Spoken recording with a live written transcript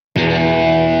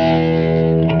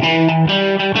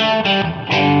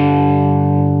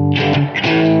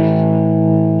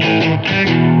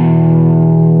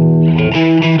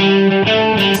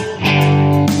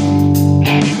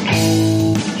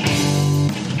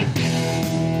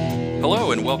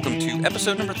Hello and welcome to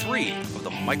episode number 3 of the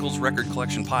Michael's Record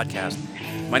Collection podcast.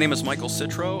 My name is Michael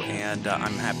Citro, and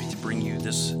I'm happy to bring you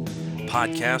this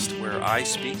podcast where I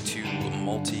speak to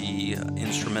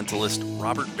multi-instrumentalist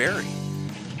Robert Berry.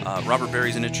 Robert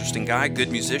Berry's an interesting guy,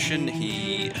 good musician.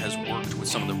 He has worked with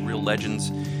some of the real legends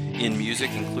in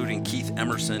music, including Keith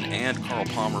Emerson and Carl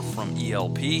Palmer from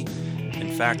ELP.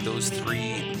 In fact, those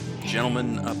three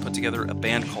gentlemen put together a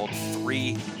band called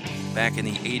Three back in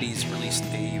the 80s, released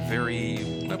a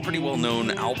pretty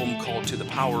well-known album called To the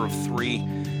Power of Three,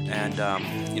 and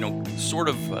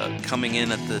coming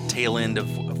in at the tail end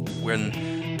of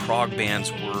when prog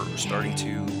bands were starting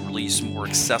to release more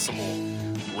accessible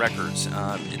records.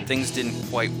 Things didn't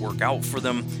quite work out for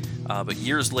them, but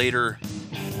years later,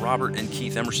 Robert and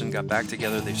Keith Emerson got back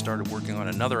together. They started working on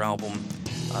another album.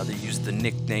 They used the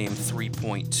nickname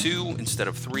 3.2 instead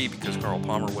of 3 because Carl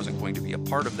Palmer wasn't going to be a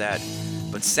part of that.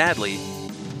 But sadly,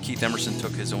 Keith Emerson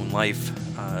took his own life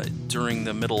during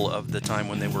the middle of the time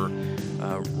when they were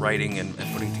writing and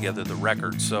putting together the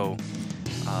record. So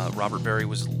Robert Berry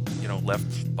was,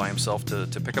 left by himself to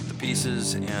pick up the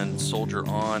pieces and soldier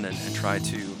on and try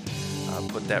to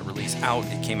put that release out.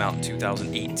 It came out in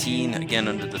 2018, again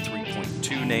under the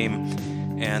 3.2 name,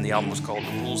 and the album was called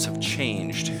The Rules Have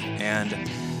Changed. And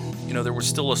there was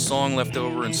still a song left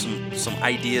over and some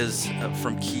ideas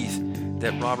from Keith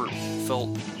that Robert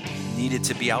felt needed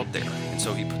to be out there. And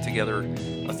so he put together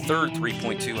a third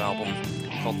 3.2 album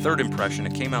called Third Impression.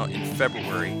 It came out in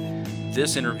February.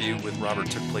 This interview with Robert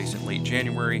took place in late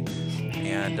January,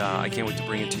 and I can't wait to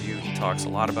bring it to you. He talks a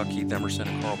lot about Keith Emerson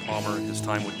and Carl Palmer, his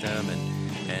time with them,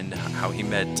 and how he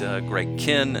met Greg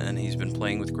Kinn, and he's been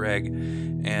playing with Greg,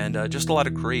 and just a lot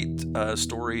of great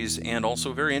stories, and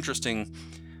also very interesting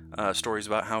stories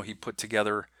about how he put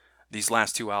together these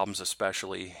last two albums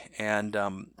especially. And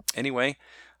anyway,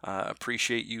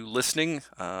 appreciate you listening.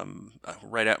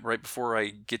 Right before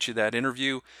I get you that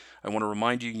interview, I want to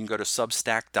remind you can go to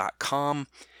substack.com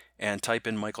and type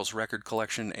in Michael's Record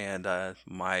Collection, and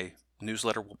my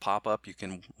newsletter will pop up. You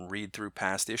can read through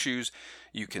past issues.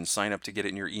 You can sign up to get it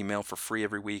in your email for free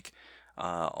every week.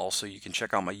 Also, you can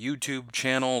check out my YouTube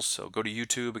channel. So go to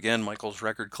YouTube, again, Michael's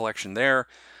Record Collection there.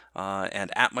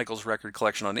 And at Michael's Record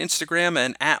Collection on Instagram,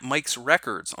 and at Mike's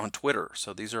Records on Twitter.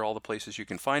 So these are all the places you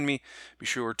can find me. Be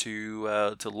sure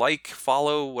to like,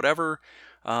 follow, whatever.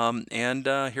 And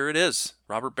here it is,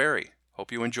 Robert Berry.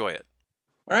 Hope you enjoy it.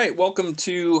 All right, welcome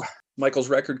to Michael's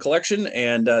Record Collection,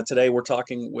 and today we're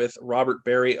talking with Robert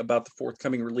Berry about the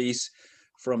forthcoming release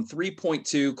from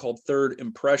 3.2 called Third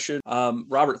Impression.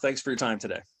 Robert, thanks for your time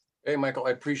today. Hey, Michael,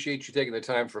 I appreciate you taking the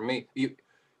time for me.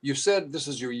 You said this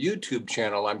is your YouTube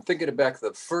channel. I'm thinking back to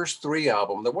the first Three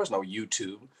album. There was no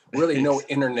YouTube, really no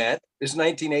internet. It's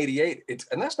 1988.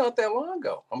 And that's not that long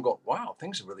ago. I'm going, wow,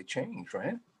 things have really changed,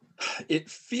 right? It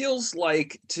feels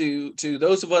like to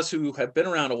those of us who have been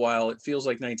around a while, it feels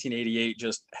like 1988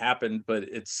 just happened, but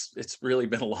it's really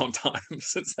been a long time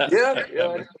since that. Yeah,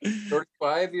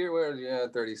 35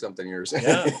 years, 30 something years.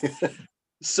 Yeah.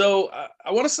 So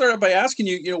I want to start out by asking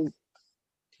you,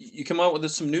 you come out with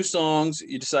some new songs.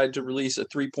 You decided to release a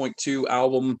 3.2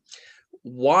 album.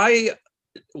 Why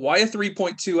a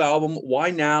 3.2 album? Why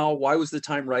now? Why was the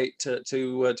time right to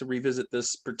revisit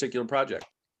this particular project?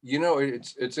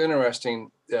 It's interesting.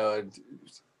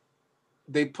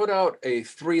 They put out a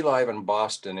Three live in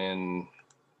Boston in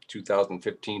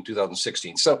 2015,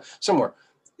 2016. So somewhere.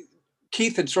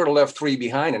 Keith had sort of left Three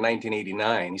behind in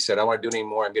 1989. He said, I don't want to do any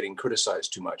more. I'm getting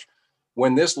criticized too much.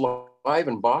 When this live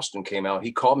in Boston came out,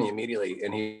 he called me immediately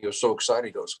and he was so excited.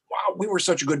 He goes, wow, we were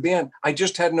such a good band. I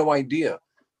just had no idea.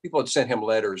 People had sent him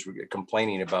letters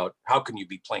complaining about how can you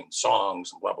be playing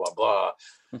songs and blah, blah, blah.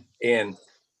 And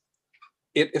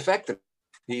it affected him.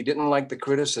 He didn't like the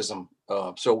criticism.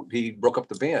 So he broke up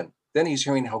the band. Then he's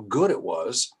hearing how good it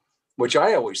was, which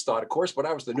I always thought, of course, but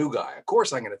I was the new guy. Of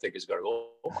course, I'm going to think it's going to go,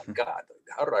 oh my God,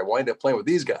 how did I wind up playing with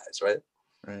these guys, right?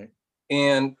 Right.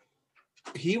 And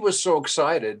he was so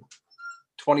excited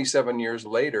 27 years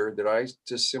later that I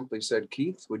just simply said,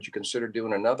 Keith, would you consider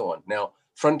doing another one? Now,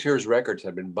 Frontiers Records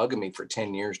had been bugging me for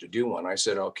 10 years to do one. I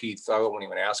said, oh, Keith, I won't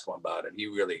even ask him about it. He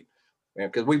really,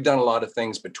 because we've done a lot of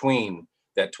things between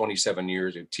that 27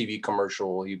 years, a TV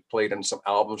commercial. He played on some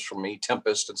albums for me,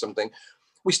 Tempest and something.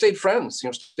 We stayed friends,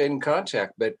 stayed in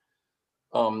contact, but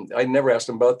I never asked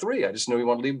him about Three. I just knew he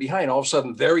wanted to leave behind. All of a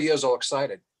sudden, there he is all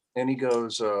excited. And he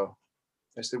goes,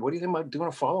 I said, what do you think about doing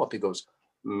a follow-up? He goes,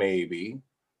 maybe.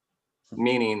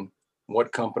 Meaning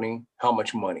what company, how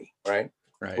much money, right?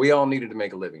 Right. We all needed to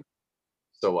make a living.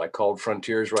 So I called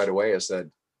Frontiers right away. I said,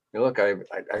 look, I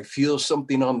feel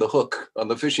something on the hook, on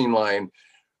the fishing line.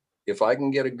 If I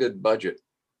can get a good budget,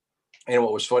 And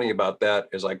what was funny about that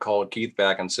is I called Keith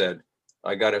back and said,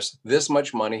 I got us this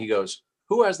much money. He goes,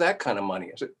 who has that kind of money?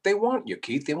 I said, they want you,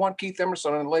 Keith. They want Keith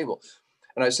Emerson on the label.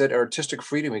 And I said, artistic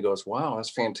freedom. He goes, wow, that's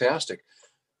fantastic.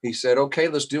 He said, okay,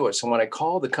 let's do it. So when I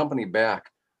called the company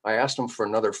back, I asked him for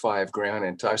another $5,000.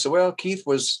 And I said, well, Keith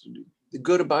was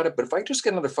good about it, but if I just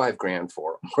get another $5,000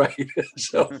 for him, right?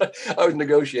 So I was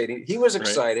negotiating. He was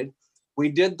excited. Right. We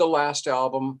did the last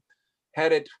album,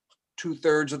 had it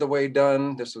 2/3 of the way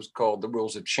done. This was called The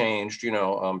Rules Have Changed,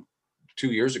 2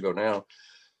 years ago now.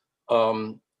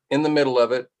 In the middle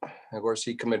of it, of course,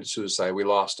 he committed suicide. We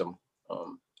lost him.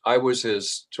 I was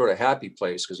his sort of happy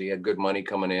place because he had good money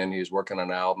coming in. He was working on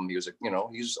an album. He was,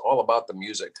 he's all about the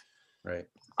music. Right.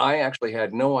 I actually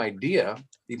had no idea,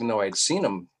 even though I'd seen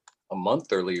him a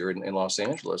month earlier in Los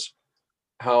Angeles,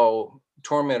 how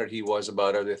tormented he was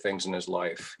about other things in his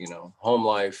life, home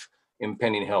life,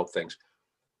 impending health things.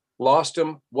 Lost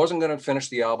him, wasn't going to finish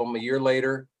the album. A year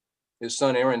later, his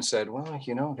son Aaron said, well,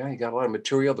 you got a lot of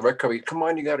material. The record company, come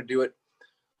on, you got to do it.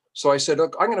 So I said,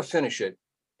 look, I'm going to finish it.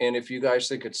 And if you guys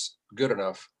think it's good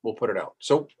enough, we'll put it out.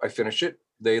 So I finished it.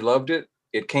 They loved it.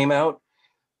 It came out.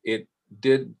 It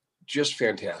did just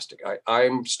fantastic.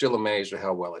 I'm still amazed at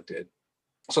how well it did.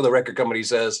 So the record company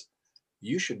says,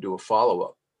 you should do a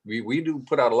follow-up. We do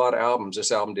put out a lot of albums.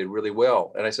 This album did really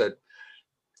well. And I said,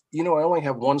 I only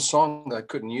have one song that I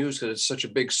couldn't use because it's such a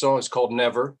big song. It's called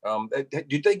Never.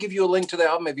 Did they give you a link to the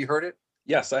album? Have you heard it?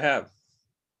 Yes, I have.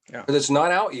 Yeah. But it's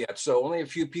not out yet. So only a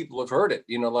few people have heard it,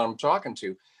 that I'm talking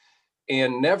to.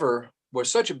 And Never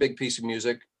was such a big piece of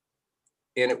music.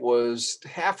 And it was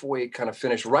halfway kind of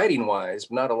finished writing wise,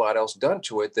 not a lot else done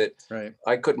to it that right.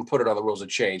 I couldn't put it on The Rules of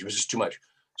Change. It was just too much.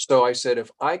 So I said,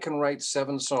 if I can write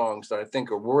 7 songs that I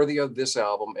think are worthy of this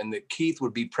album and that Keith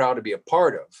would be proud to be a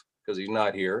part of, because he's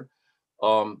not here,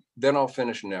 then I'll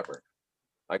finish Never.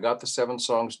 I got the 7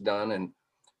 songs done. And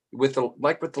with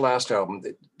the last album,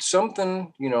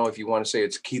 something, if you want to say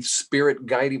it's Keith's spirit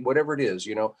guiding, whatever it is,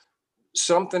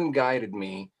 something guided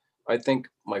me. I think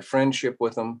my friendship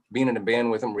with him, being in a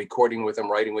band with him, recording with him,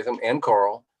 writing with him, and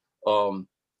Carl,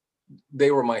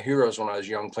 they were my heroes when I was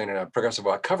young, playing in a progressive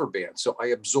rock cover band. So I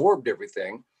absorbed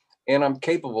everything, and I'm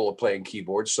capable of playing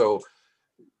keyboards. So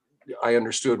I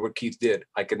understood what Keith did.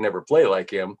 I could never play like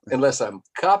him unless I'm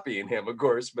copying him, of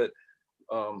course. But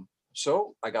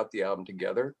so I got the album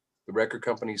together. The record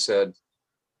company said,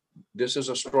 this is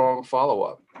a strong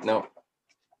follow-up. Now,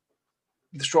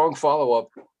 the strong follow-up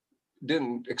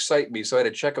didn't excite me, so I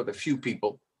had to check with a few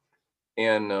people.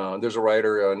 And there's a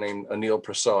writer named Anil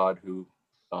Prasad who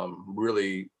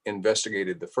really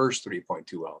investigated the first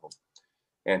 3.2 album.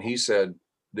 And he said,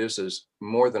 this is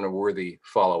more than a worthy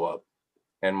follow-up.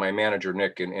 And my manager,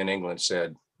 Nick, in England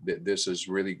said that this is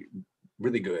really,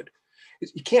 really good.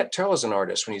 You can't tell as an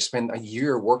artist when you spend a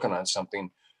year working on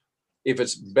something, if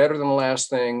it's better than the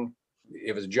last thing,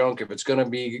 if it's junk, if it's going to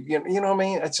be, you know what I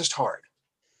mean? It's just hard.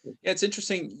 Yeah, it's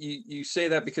interesting you say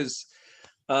that because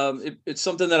it's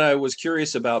something that I was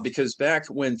curious about, because back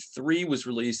when 3 was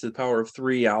released, the Power of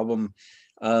 3 album,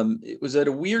 it was at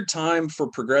a weird time for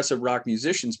progressive rock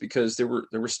musicians because they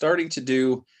were starting to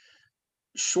do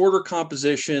shorter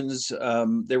compositions.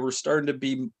 They were starting to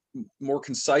be more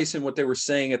concise in what they were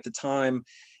saying at the time.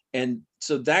 And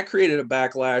so that created a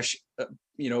backlash,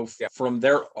 from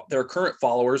their current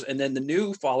followers. And then the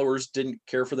new followers didn't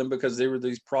care for them because they were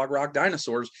these prog rock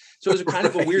dinosaurs. So it was kind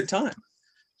of a weird time.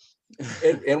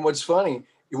 And what's funny,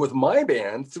 with my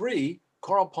band, 3,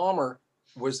 Carl Palmer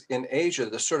was in Asia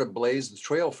to sort of blaze the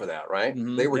trail for that, right?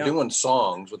 Mm-hmm, they were doing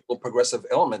songs with little progressive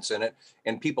elements in it,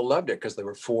 and people loved it because there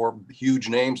were 4 huge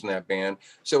names in that band.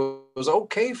 So it was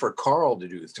okay for Carl to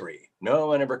do 3.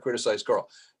 No, I never criticized Carl.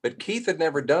 But Keith had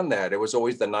never done that. It was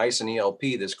always the Nice and ELP,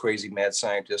 this crazy mad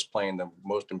scientist playing the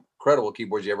most incredible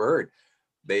keyboards you ever heard.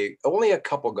 Only a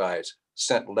couple guys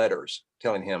sent letters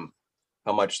telling him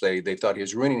how much they thought he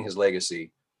was ruining his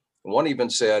legacy. One even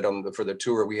said for the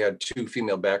tour, we had 2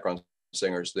 female background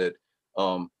singers that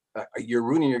you're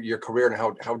ruining your career,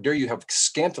 and how dare you have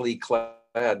scantily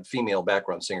clad female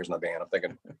background singers in the band. I'm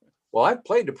thinking, well, I've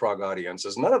played to prog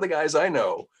audiences. None of the guys I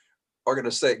know are going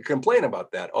to complain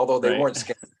about that, although they weren't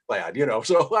scantily clad,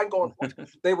 So I'm going,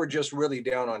 they were just really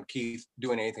down on Keith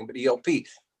doing anything but ELP,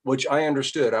 which I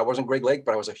understood. I wasn't Greg Lake,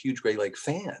 but I was a huge Greg Lake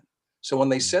fan. So when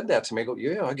they said that to me, I go,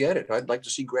 yeah, I get it. I'd like to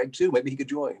see Greg too. Maybe he could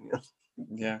join.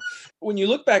 Yeah. When you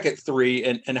look back at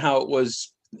 3 and how it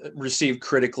was received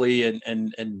critically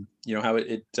and how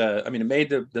it made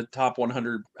the top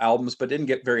 100 albums, but didn't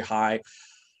get very high.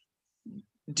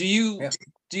 Do you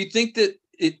think that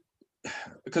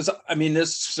because I mean,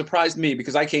 this surprised me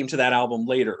because I came to that album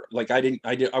later. Like I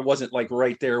wasn't like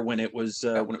right there Yeah. when it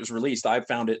was released. I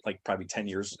found it like probably 10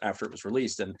 years after it was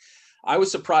released, and I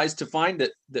was surprised to find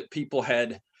that people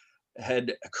had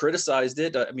criticized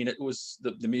it. I mean, it was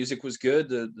the music was good,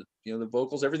 the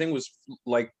vocals, everything was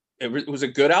like it was a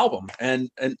good album, and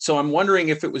so I'm wondering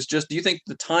if it was just. Do you think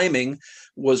the timing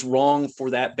was wrong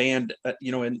for that band?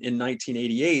 In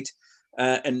 1988,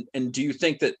 and do you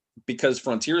think that because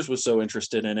Frontiers was so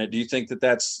interested in it, do you think that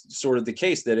that's sort of the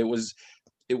case that it was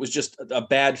just a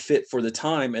bad fit for the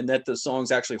time, and that the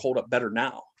songs actually hold up better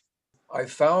now? I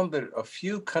found that a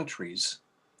few countries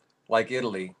like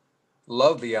Italy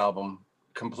love the album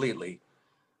completely.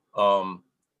 Um,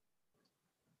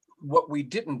 what we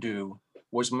didn't do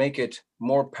was make it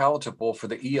more palatable for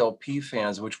the ELP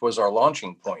fans, which was our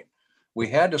launching point. We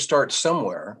had to start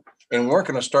somewhere, and we weren't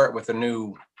going to start with a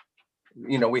new.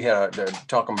 We had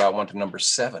talking about one to number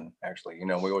 7. Actually,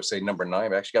 we always say number 9.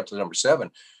 We actually got to number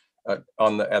 7 at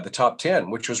the top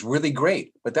 10, which was really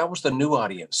great. But that was the new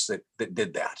audience that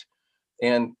did that,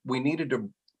 and we needed to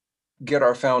get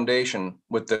our foundation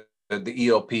with the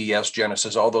ELP, yes,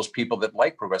 Genesis, all those people that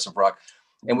like progressive rock.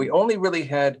 And we only really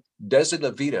had Desi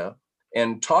La Vida,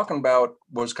 and Talking About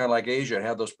was kind of like Asia. It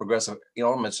had those progressive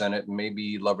elements in it, and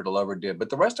maybe Lover to Lover did. But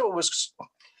the rest of it was,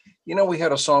 we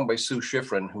had a song by Sue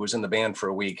Schifrin, who was in the band for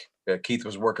a week. Keith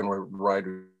was working with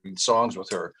writing songs with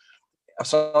her. A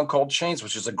song called Chains,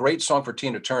 which is a great song for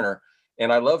Tina Turner.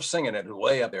 And I love singing it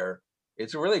way up there.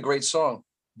 It's a really great song,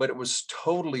 but it was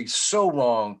totally so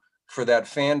wrong for that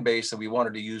fan base that we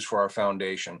wanted to use for our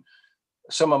foundation.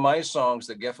 Some of my songs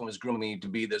that Geffen was grooming me to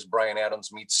be this Bryan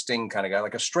Adams meets Sting kind of guy,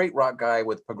 like a straight rock guy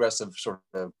with progressive sort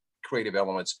of creative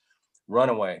elements.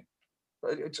 Runaway.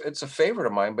 It's a favorite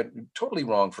of mine, but totally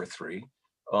wrong for 3.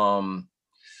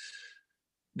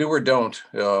 Do or Don't.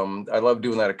 I love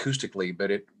doing that acoustically,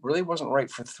 but it really wasn't right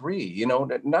for 3.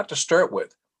 Not to start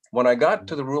with. When I got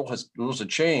to the rules had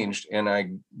changed, and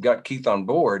I got Keith on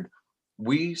board,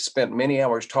 we spent many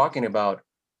hours talking about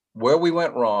where we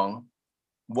went wrong,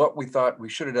 what we thought we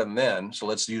should have done then. So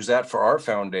let's use that for our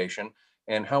foundation,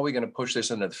 and how are we going to push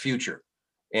this into the future?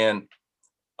 And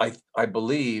I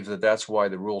believe that that's why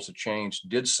the rules of change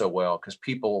did so well, because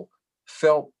people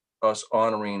felt us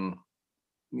honoring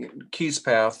Keith's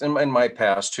path and my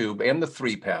past too, and the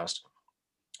 3 past,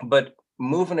 but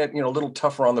moving it, a little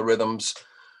tougher on the rhythms.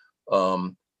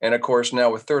 And of course,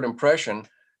 now with Third Impression,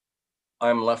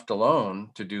 I'm left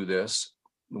alone to do this.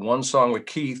 One song with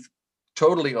Keith,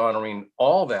 totally honoring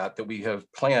all that we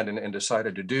have planned and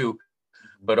decided to do,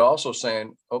 but also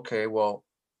saying, okay, well,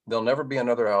 there'll never be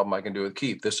another album I can do with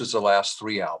Keith. This is the last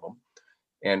 3 album.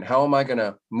 And how am I going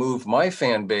to move my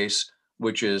fan base,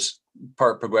 which is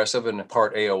part progressive and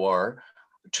part AOR,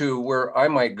 to where I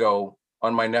might go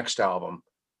on my next album?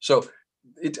 So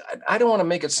I don't want to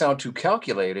make it sound too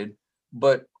calculated,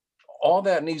 but all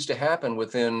that needs to happen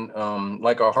within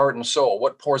like our heart and soul,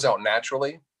 what pours out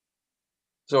naturally.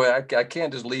 So I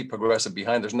can't just leave progressive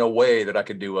behind. There's no way that I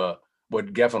could do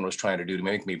what Geffen was trying to do to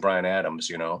make me Bryan Adams.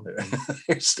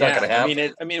 It's not going to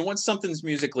happen. I mean, once something's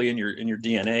musically in your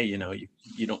DNA,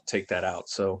 you don't take that out.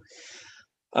 So,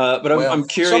 but I'm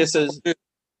curious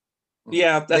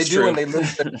yeah, that's they do, true. and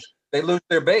they lose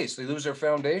their base, they lose their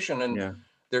foundation, and Yeah.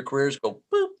 their careers go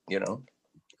boop.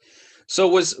 So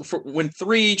when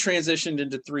 3 transitioned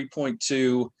into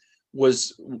 3.2,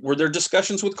 were there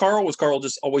discussions with Carl? Was Carl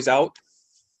just always out?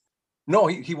 No,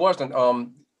 he wasn't.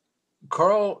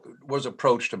 Carl was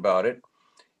approached about it,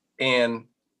 and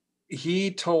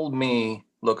he told me,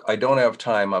 look, I don't have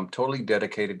time. I'm totally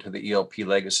dedicated to the ELP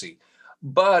legacy.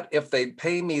 But if they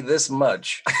pay me this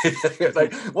much,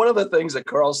 like one of the things that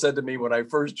Carl said to me when I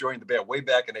first joined the band way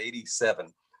back in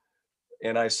 '87,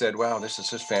 and I said, wow, this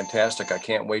is just fantastic. I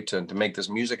can't wait to make this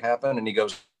music happen. And he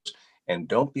goes, and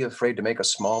don't be afraid to make a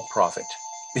small profit.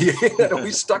 We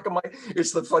stuck in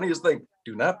it's the funniest thing.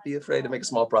 Do not be afraid to make a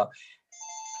small profit.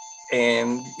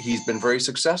 And he's been very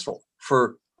successful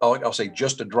for, I'll say,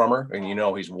 just a drummer. And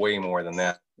he's way more than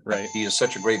that. Right. He is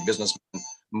such a great businessman,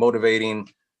 motivating,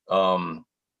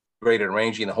 great at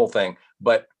arranging, the whole thing.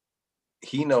 But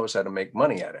he knows how to make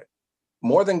money at it.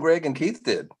 More than Greg and Keith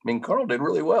did. I mean, Carl did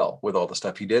really well with all the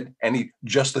stuff he did. And he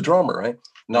just the drummer, right?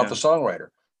 Not the songwriter.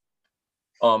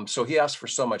 So he asked for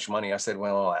so much money. I said,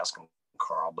 well, I'll ask him,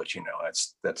 Carl, but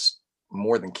that's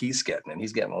more than Keith's getting, and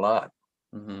he's getting a lot.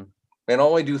 Mm-hmm. And I'll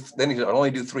only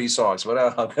do 3 songs, but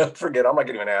I'll forget. I'm not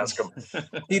going to even ask him.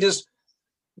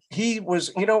 He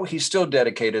was, he's still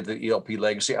dedicated to the ELP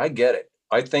legacy. I get it.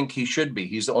 I think he should be.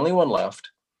 He's the only one left.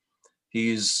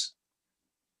 He's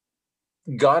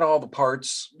got all the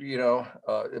parts,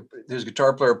 his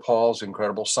guitar player, Paul's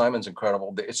incredible. Simon's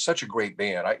incredible. It's such a great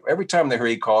band. Every time they hear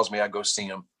he calls me, I go see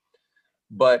him.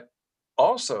 But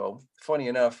also, funny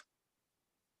enough,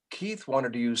 Keith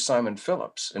wanted to use Simon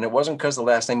Phillips, and it wasn't because the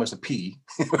last name was a P,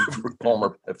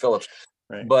 Palmer Phillips.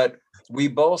 Right. But we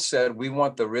both said we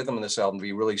want the rhythm of this album to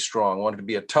be really strong. We wanted to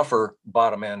be a tougher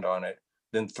bottom end on it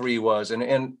than 3 was,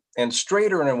 and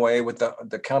straighter in a way with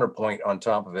the counterpoint on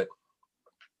top of it.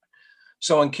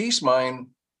 So in Keith's mind,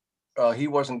 he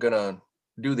wasn't going to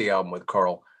do the album with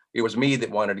Carl. It was me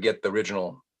that wanted to get the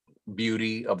original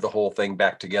beauty of the whole thing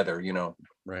back together,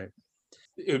 Right.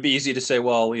 It would be easy to say,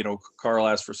 well, Carl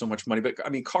asked for so much money, but I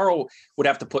mean, Carl would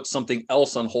have to put something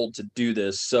else on hold to do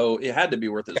this. So it had to be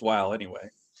worth his while anyway.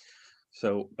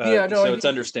 So, so it's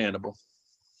understandable.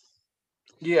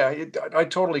 Yeah, I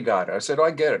totally got it. I said,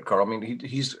 I get it, Carl. I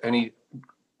mean,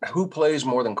 who plays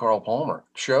more than Carl Palmer?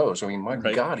 Shows. I mean, my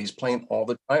God, he's playing all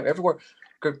the time, everywhere.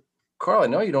 Carl, I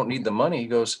know you don't need the money. He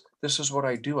goes, this is what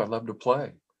I do. I love to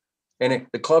play. And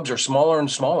the clubs are smaller and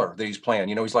smaller that he's playing.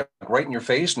 He's like right in your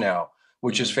face now,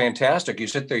 which is fantastic. You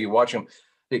sit there, you watch him.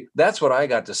 That's what I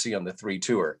got to see on the 3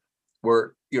 tour,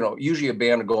 where, usually a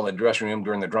band would go in the dressing room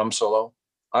during the drum solo.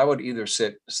 I would either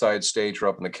sit side stage or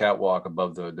up in the catwalk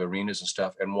above the arenas and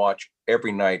stuff and watch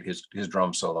every night his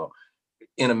drum solo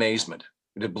in amazement.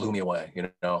 It blew me away.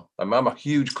 I'm a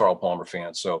huge Carl Palmer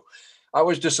fan, so I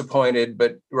was disappointed,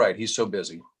 but right, he's so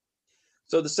busy.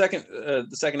 So the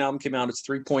second album came out. It's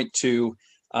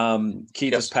 3.2.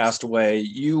 Keith has passed away.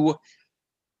 You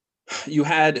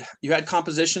had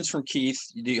compositions from Keith.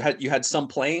 You had some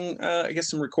playing, I guess,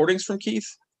 some recordings from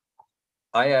Keith.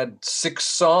 I had 6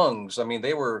 songs. I mean,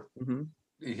 they were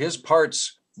his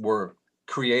parts were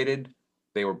created.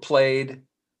 They were played.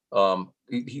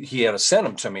 He had to send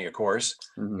them to me, of course.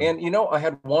 And I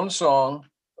had one song,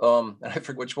 and I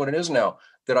forget which one it is now,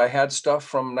 that I had stuff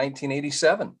from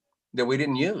 1987 that we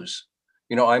didn't use.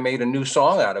 I made a new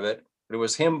song out of it. It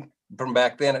was him from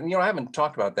back then. And I haven't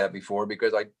talked about that before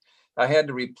because I had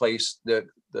to replace the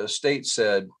state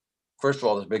said, first of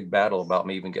all, there's a big battle about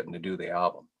me even getting to do the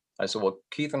album. I said, well,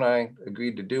 Keith and I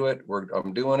agreed to do it.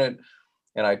 I'm doing it.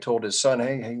 And I told his son,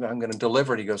 hey, I'm going to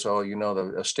deliver it. He goes, oh,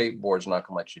 the estate board's not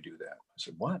going to let you do that. I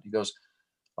said, what? He goes,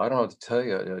 I don't know what to tell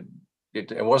you.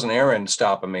 It wasn't Aaron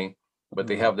stopping me, but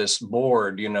they have this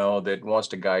board, that wants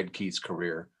to guide Keith's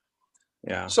career.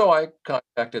 Yeah. So I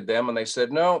contacted them and they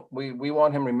said, no, we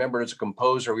want him remembered as a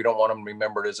composer. We don't want him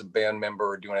remembered as a band member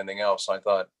or doing anything else. I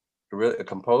thought, really, a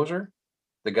composer?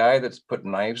 The guy that's put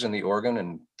knives in the organ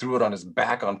and threw it on his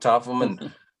back on top of him.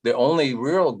 And the only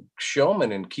real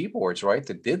showman in keyboards, right,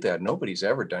 that did that. Nobody's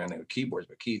ever done anything with keyboards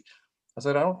but Keith. I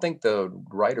said, I don't think the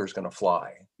writer's going to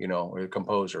fly, or the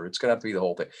composer. It's going to have to be the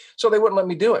whole thing. So they wouldn't let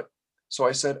me do it. So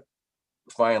I said,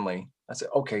 finally, I said,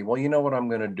 okay, well, you know what I'm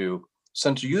going to do?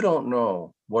 Since you don't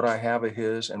know what I have of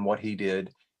his and what he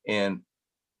did, and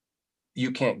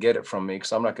you can't get it from me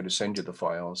because I'm not going to send you the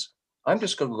files, I'm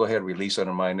just going to go ahead and release it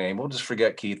under my name. We'll just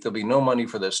forget Keith. There'll be no money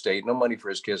for the estate, no money for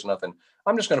his kids, nothing.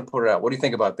 I'm just going to put it out. What do you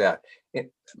think about that?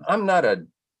 I'm not a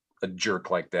jerk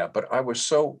like that, but I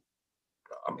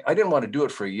didn't want to do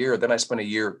it for a year. Then I spent a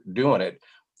year doing it.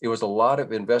 It was a lot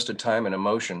of invested time and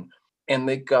emotion. And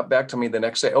they got back to me the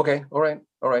next day. Okay, all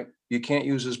right. You can't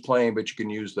use his playing, but you can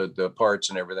use the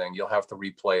parts and everything. You'll have to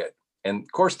replay it. And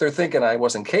of course, they're thinking I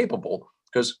wasn't capable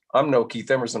because I'm no Keith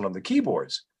Emerson on the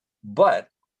keyboards. But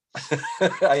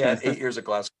I had 8 years of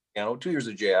classical piano, 2 years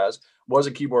of jazz, was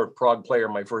a keyboard prog player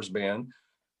in my first band,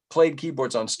 played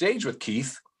keyboards on stage with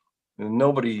Keith. And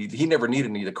he never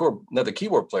needed another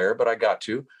keyboard player, but I got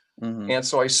to. And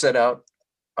so I set out.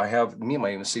 I have you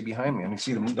might even see behind me. I mean,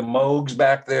 see the Moogs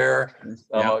back there,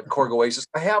 Korg Oasis.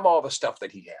 I have all the stuff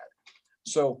that he had.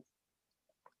 So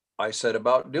I set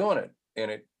about doing it,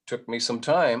 and it took me some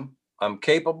time. I'm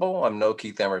capable. I'm no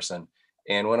Keith Emerson.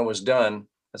 And when it was done,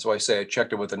 that's why I say I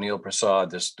checked it with Anil Prasad,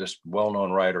 this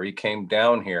well-known writer. He came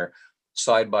down here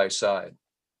side by side,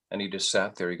 and he just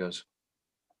sat there. He goes,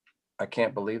 I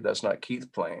can't believe that's not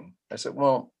Keith playing. I said,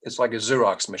 well, it's like a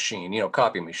Xerox machine,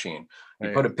 copy machine. You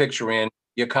put a picture in,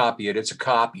 you copy it. It's a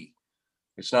copy.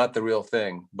 It's not the real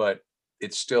thing, but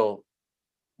it's still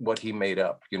what he made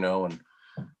up, and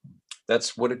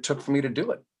that's what it took for me to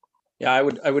do it. Yeah, I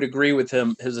would agree with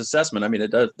his assessment. I mean,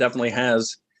 it definitely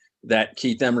has that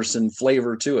Keith Emerson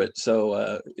flavor to it. So,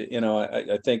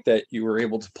 I think that you were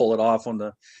able to pull it off on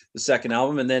the second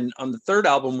album. And then on the third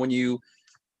album, when you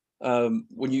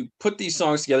put these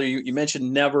songs together, you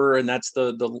mentioned Never, and that's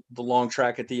the long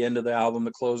track at the end of the album,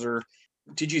 the closer.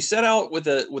 Did you set out with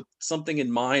something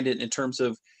in mind in terms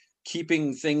of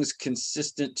keeping things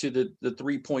consistent to the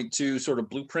 3.2 sort of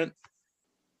blueprint?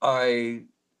 I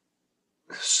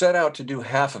set out to do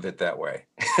half of it that way.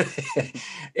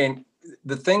 And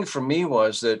the thing for me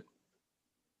was that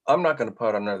I'm not going to put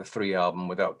out another 3 album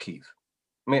without Keith.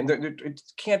 I mean, it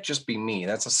can't just be me.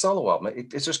 That's a solo album. It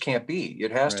just can't be.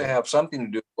 It has to Right. have something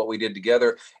to do with what we did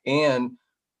together and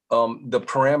the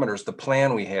parameters, the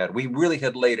plan we had. We really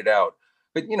had laid it out.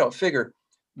 But, figure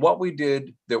what we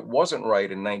did that wasn't right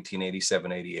in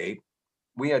 1987, 88.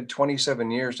 We had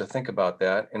 27 years to think about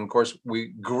that. And of course, we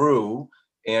grew.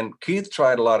 And Keith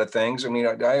tried a lot of things. I mean,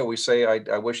 I always say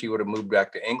I wish he would have moved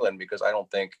back to England because I don't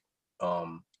think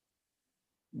um,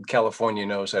 California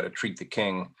knows how to treat the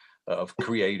king of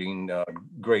creating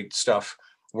great stuff.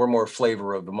 We're more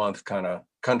flavor of the month kind of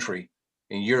country.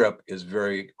 And Europe is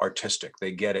very artistic.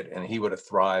 They get it, and he would have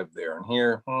thrived there. And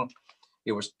here,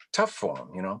 it was tough for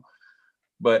him.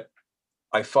 But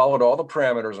I followed all the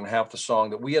parameters on half the song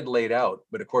that we had laid out.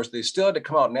 But of course, they still had to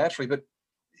come out naturally. But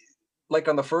like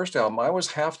on the first album, I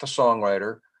was half the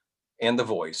songwriter and the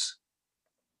voice.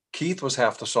 Keith was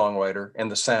half the songwriter and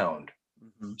the sound.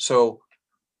 Mhm. So,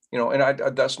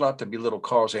 and that's not to belittle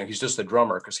Carl saying he's just a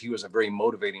drummer, because he was a very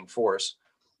motivating force,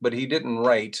 but he didn't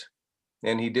write,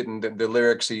 and he didn't the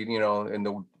lyrics,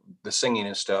 and the singing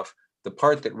and stuff. The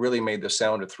part that really made the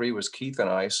sound of Three was Keith and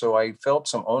I. So I felt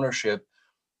some ownership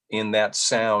in that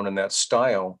sound and that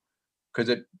style because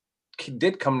it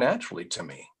did come naturally to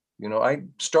me. I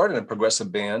started a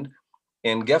progressive band,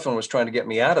 and Geffen was trying to get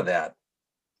me out of that.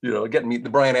 Getting me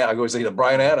I always say the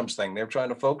Brian Adams thing. They're trying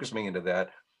to focus me into that,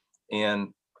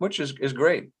 and which is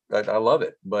great. I love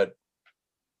it, but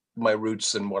my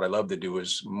roots and what I love to do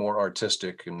is more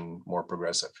artistic and more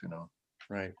progressive.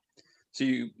 Right. So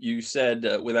you said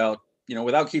without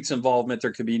Keith's involvement,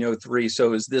 there could be no three.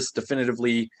 So is this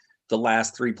definitively the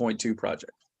last 3.2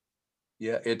 project?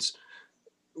 Yeah, it's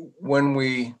when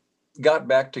we got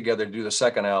back together to do the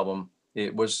second album.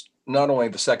 It was not only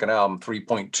the second album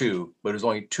 3.2, but it was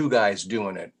only 2 guys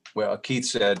doing it. Well, Keith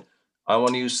said, I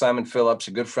want to use Simon Phillips,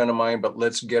 a good friend of mine, but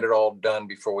let's get it all done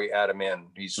before we add him in.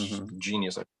 He's Mhm.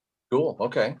 genius. Cool.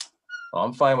 Okay.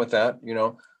 I'm fine with that.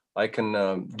 I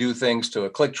can do things to a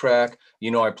click track.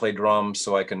 I play drums,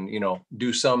 so I can,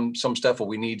 do some stuff where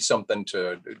we need something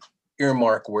to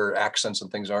earmark where accents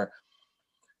and things are.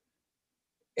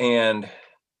 And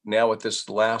now with this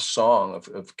last song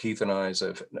of Keith and I's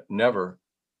of Never,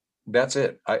 that's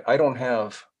it. I don't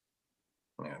have,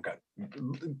 I've got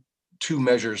 2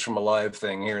 measures from a live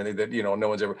thing here that, no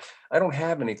one's ever, I don't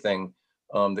have anything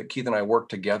that Keith and I work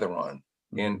together on.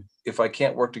 And Mhm. if I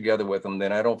can't work together with them,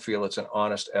 then I don't feel it's an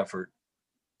honest effort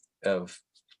of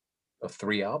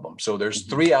 3 albums. So there's Mhm.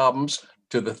 3 albums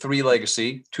to the 3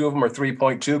 legacy. 2 of them are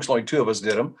 3.2 because only 2 of us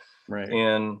did them. Right.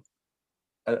 And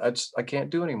I can't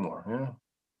do anymore.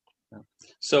 Yeah.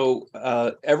 So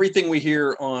everything we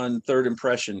hear on Third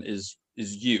Impression is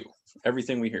you.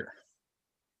 Everything we hear.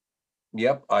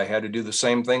 Yep. I had to do the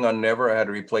same thing on Never. I had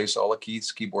to replace all of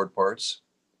Keith's keyboard parts.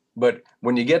 But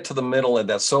when you get to the middle and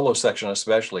that solo section,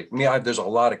 especially, there's a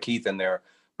lot of Keith in there,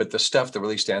 but the stuff that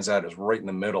really stands out is right in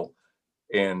the middle.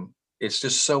 And it's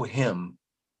just so him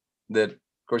that, of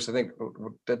course, I think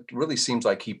that really seems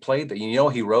like he played that.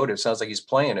 He wrote it. It sounds like he's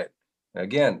playing it.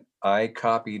 Again, I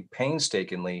copied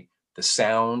painstakingly the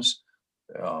sounds.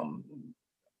 Um,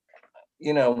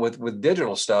 with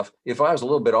digital stuff, if I was a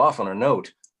little bit off on a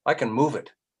note, I can move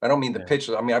it. I don't mean the Yeah. pitch.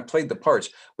 I played the parts,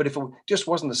 but if it just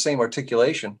wasn't the same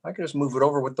articulation, I could just move it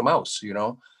over with the mouse.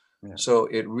 Yeah. So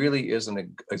it really isn't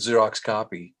a Xerox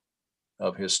copy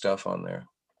of his stuff on there.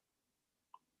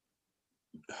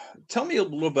 Tell me a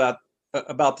little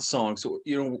about the songs. So,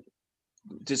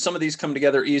 did some of these come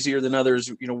together easier than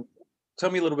others? Tell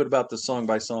me a little bit about the song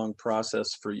by song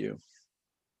process for you.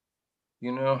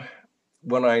 You know,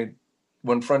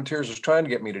 when Frontiers was trying to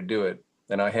get me to do it,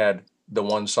 and I had the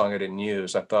one song I didn't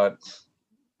use, I thought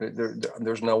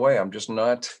there's no way. I'm just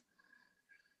not.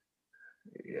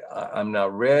 I'm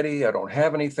not ready. I don't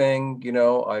have anything.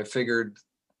 I figured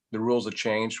the rules of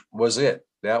change was it.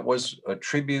 That was a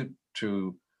tribute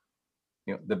to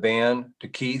the band, to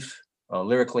Keith,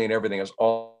 lyrically and everything. Is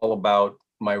all about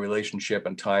my relationship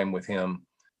and time with him.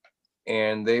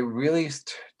 And they really,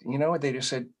 they just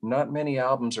said, not many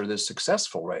albums are this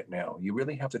successful right now. You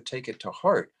really have to take it to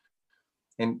heart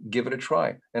and give it a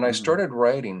try. And I Mhm. started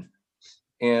writing,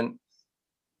 and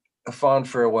A Fond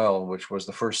Farewell, which was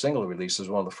the first single release, is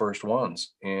one of the first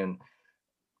ones. And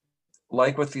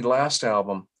like with the last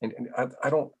album, and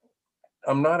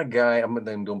I'm not a guy, I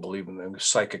don't believe in the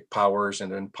psychic powers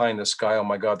and then pie in the sky. Oh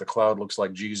my God, the cloud looks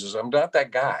like Jesus. I'm not that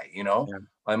guy. Yeah.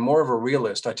 I'm more of a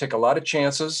realist. I take a lot of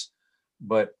chances,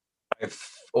 but I've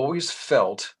always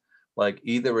felt like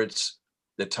either it's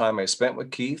the time I spent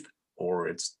with Keith, or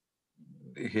it's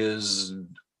his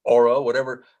aura,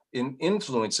 whatever, in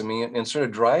influencing me and sort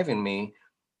of driving me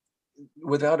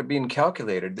without it being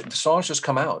calculated. The songs just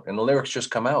come out and the lyrics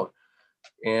just come out.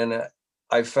 And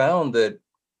I found that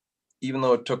even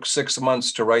though it took 6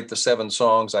 months to write the 7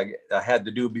 songs I had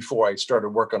to do before I started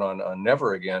working on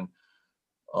Never Again,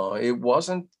 it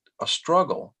wasn't a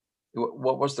struggle.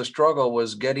 What was the struggle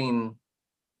was getting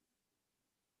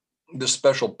the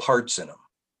special parts in them.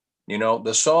 You know,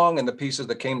 the song and the pieces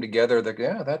that came together,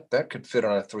 that could fit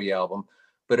on a 3 album,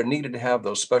 but it needed to have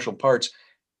those special parts.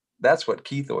 That's what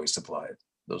Keith always supplied.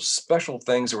 Those special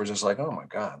things that were just like, oh my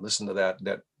God, listen to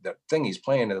that thing he's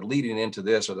playing and leading into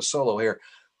this, or the solo here.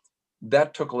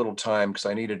 That took a little time because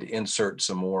I needed to insert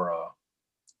some more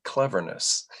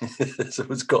cleverness, so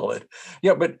let's call it.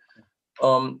 Yeah, but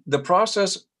the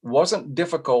process wasn't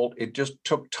difficult. It just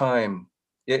took time.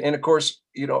 And of course,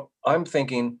 you know, I'm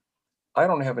thinking, I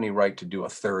don't have any right to do a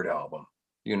 3rd album.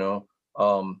 You know,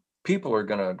 people are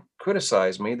going to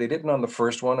criticize me. They didn't on the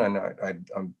first one, and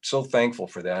I'm so thankful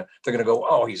for that. They're going to go,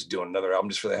 oh, he's doing another album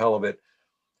just for the hell of it.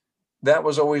 That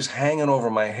was always hanging over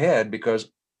my head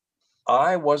because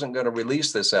I wasn't going to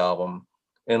release this album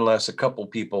unless a couple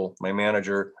people, my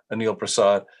manager, Anil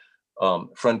Prasad,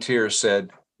 Frontier, said,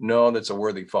 no, that's a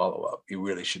worthy follow-up. You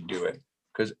really should do it.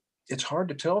 Because it's hard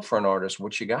to tell for an artist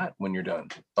what you got when you're done,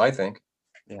 I think.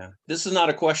 Yeah. This is not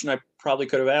a question I probably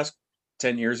could have asked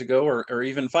 10 years ago or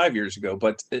even 5 years ago,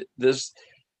 but is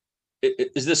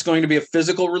this going to be a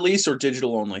physical release or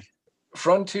digital only?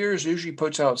 Frontiers usually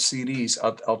puts out CDs.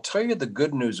 I'll tell you the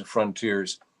good news of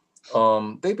Frontiers.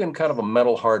 They've been kind of a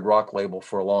metal hard rock label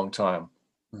for a long time.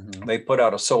 Mm-hmm. They put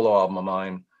out a solo album of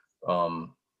mine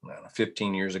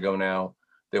 15 years ago now.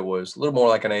 That was a little more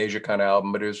like an Asia kind of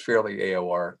album, but it was fairly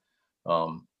AOR.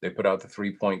 They put out the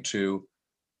 3.2,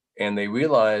 and they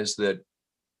realized that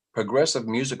progressive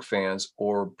music fans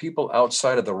or people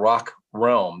outside of the rock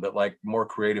realm that like more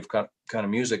creative kind of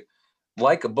music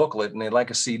like a booklet and they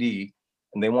like a CD,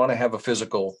 and they want to have a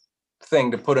physical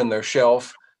thing to put in their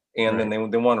shelf, and Right. then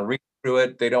they want to read through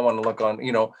it. They don't want to look on,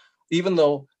 you know, even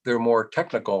though they're more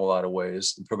technical in a lot of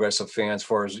ways, progressive fans, as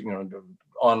far as, you know,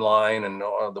 online and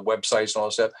the websites and all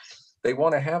that stuff, they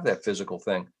want to have that physical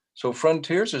thing. So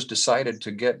Frontiers has decided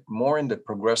to get more into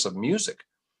progressive music.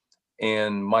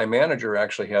 And my manager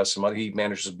actually has some other, he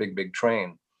manages Big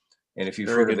Train. And if you've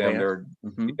Very heard of good them, band. they're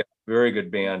Mm-hmm. a very good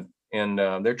band. And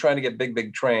they're trying to get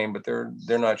Big Train, but they're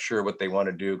not sure what they want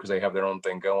to do because they have their own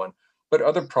thing going. But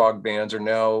other prog bands are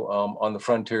now on the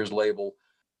Frontiers label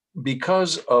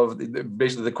because of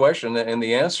basically the question and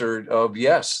the answer of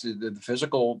yes, the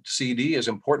physical CD is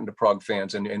important to prog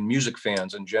fans and music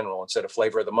fans in general. Instead of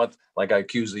flavor of the month, like I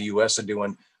accuse the US of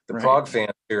doing, the Right. prog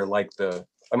fans here like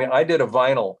I mean, I did a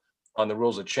vinyl on the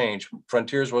Rules of Change.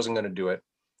 Frontiers wasn't going to do it.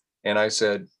 And I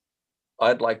said,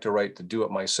 I'd like to write to do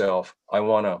it myself. I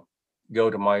want to go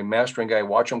to my mastering guy,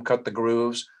 watch him cut the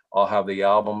grooves. I'll have the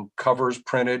album covers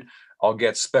printed. I'll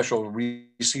get special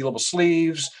resealable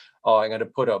sleeves. I'm going to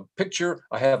put a picture.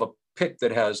 I have a pic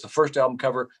that has the first album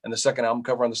cover and the second album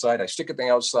cover on the side. I stick it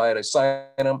outside. I sign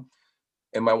them.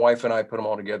 And my wife and I put them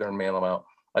all together and mail them out.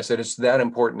 I said, it's that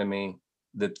important to me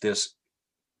that this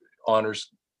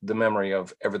honors the memory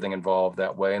of everything involved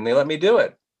that way. And they let me do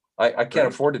it. I can't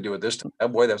afford to do it this time. Oh,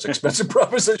 boy, that's an expensive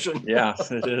proposition. Yeah,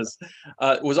 it is.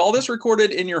 Was all this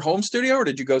recorded in your home studio, or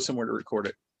did you go somewhere to record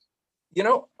it? You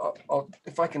know,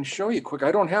 if I can show you quick,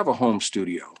 I don't have a home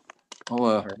studio.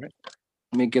 All right.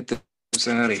 Let me get this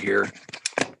out of here.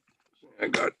 I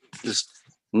got this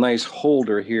nice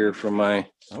holder here for my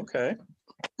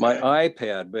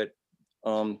iPad, but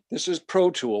this is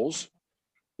Pro Tools.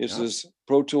 This is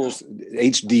Pro Tools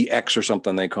HDX or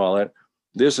something they call it.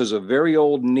 This is a very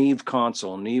old Neve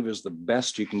console. Neve is the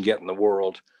best you can get in the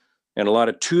world, and a lot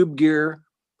of tube gear.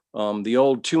 The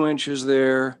old 2 inches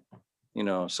there, you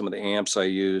know, some of the amps I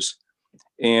use.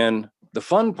 And the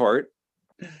fun part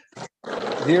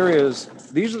here is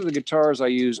these are the guitars I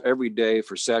use every day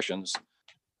for sessions.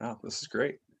 Oh, this is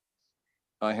great.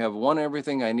 I have one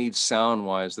everything I need sound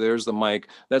wise. There's the mic.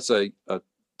 That's a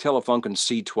Telefunken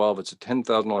C12. It's a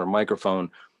 $10,000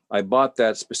 microphone. I bought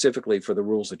that specifically for the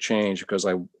Rules of Change because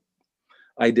I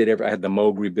had the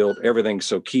Moog rebuilt, everything.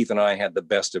 So Keith and I had the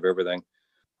best of everything.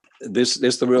 This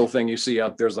the real thing you see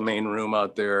out there's the main room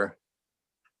out there.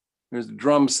 There's the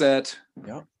drum set.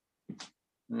 Yeah.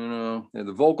 You know, and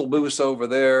the vocal booths over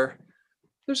there.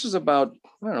 This is about,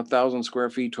 I don't know, 1,000 square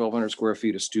feet, 1,200 square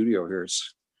feet of studio here.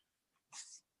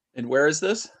 And where is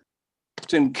this?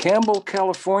 It's in Campbell,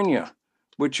 California,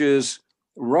 which is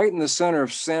right in the center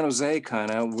of San Jose,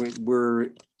 kind of.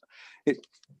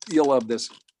 You'll love this.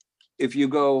 if you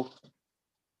go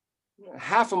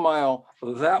half a mile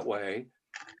that way,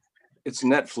 it's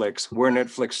Netflix, where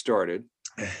Netflix started.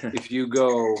 If you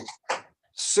go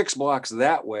 6 blocks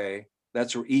that way,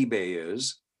 that's where eBay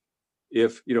is.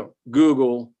 If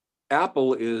Google,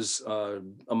 Apple is a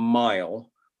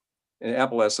mile, and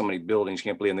Apple has so many buildings, you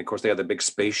can't believe. And of course, they have the big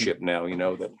spaceship now,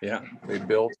 that they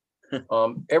built.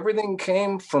 Everything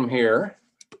came from here,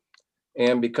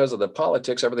 and because of the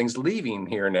politics, everything's leaving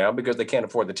here now because they can't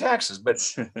afford the taxes. But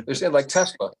they're saying like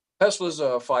Tesla. Tesla's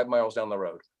 5 miles down the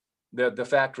road. The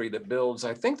factory that builds,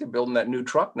 I think they're building that new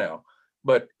truck now.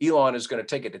 But Elon is going to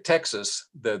take it to Texas,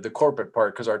 the corporate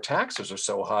part, because our taxes are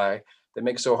so high. They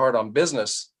make it so hard on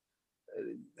business.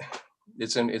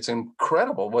 It's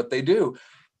incredible what they do.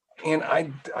 And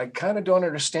I kind of don't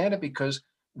understand it, because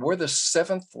we're the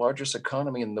 7th largest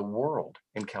economy in the world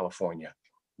in California.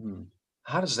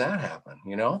 How does that happen,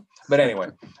 But anyway,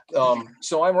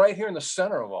 so I'm right here in the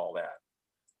center of all that.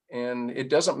 And it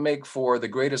doesn't make for the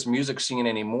greatest music scene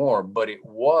anymore, but it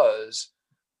was,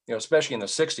 especially in the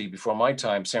 60s, before my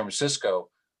time, San Francisco,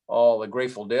 all the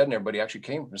Grateful Dead and everybody actually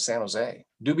came from San Jose.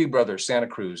 Doobie Brothers, Santa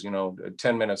Cruz,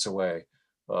 10 minutes away.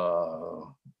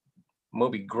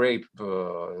 Moby Grape,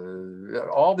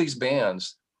 all these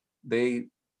bands, they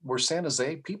were San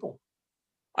Jose people.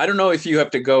 I don't know if you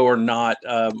have to go or not,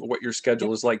 what your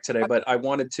schedule is like today, but I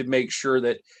wanted to make sure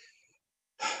that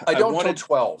I don't till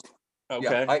 12.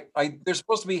 Okay. Yeah, they're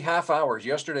supposed to be half hours.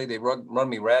 Yesterday they run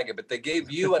me ragged, but they gave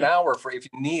you an hour for if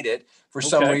you need it for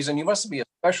some reason. You must be a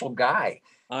special guy.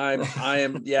 I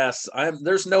am. Yes,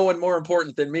 there's no one more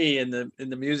important than me in the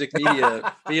music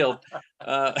media field.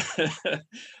 But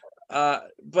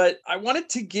I wanted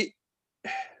to get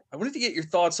your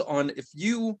thoughts on if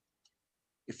you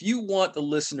want the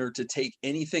listener to take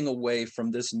anything away from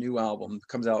this new album that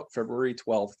comes out February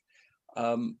 12th.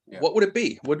 What would it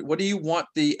be? What do you want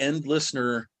the end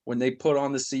listener, when they put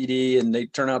on the CD and they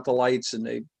turn out the lights and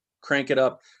they crank it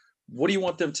up, what do you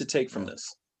want them to take from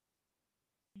this?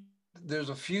 There's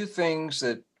a few things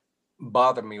that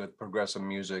bother me with progressive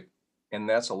music, and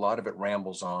that's a lot of it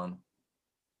rambles on.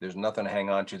 There's nothing to hang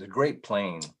on to. The great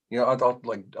playing,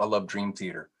 I love Dream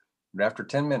Theater, but after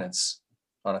 10 minutes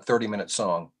on a 30-minute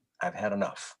song, I've had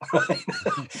enough.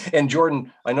 And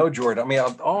Jordan, I know Jordan. I mean,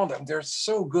 all of them, they're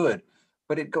so good,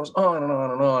 but it goes on and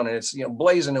on and on, and it's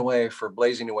blazing away for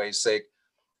blazing away's sake.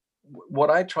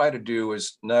 What I try to do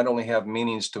is not only have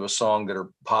meanings to a song that are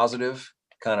positive,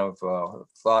 kind of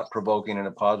thought-provoking in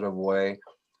a positive way,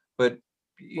 but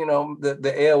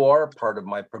the AOR part of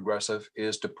my progressive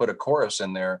is to put a chorus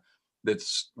in there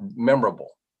that's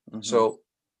memorable. So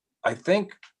I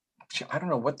think, I don't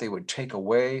know what they would take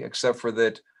away, except for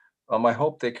that I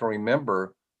hope they can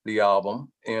remember the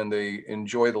album and they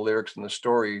enjoy the lyrics and the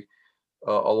story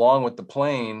along with the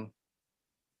playing.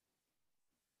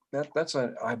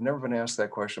 I've never been asked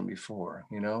that question before,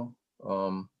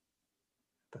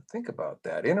 but think about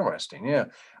that. Interesting. Yeah.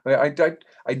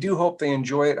 I do hope they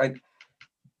enjoy it.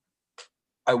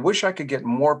 I wish I could get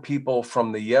more people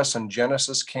from the Yes and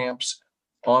Genesis camps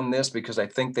on this, because I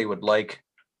think they would like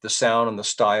the sound and the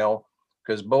style,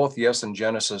 because both Yes and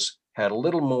Genesis had a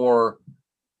little more,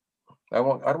 I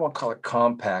don't want to call it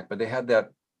compact, but they had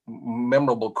that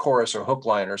memorable chorus or hook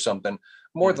line or something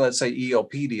more than, let's say,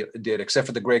 ELP did, except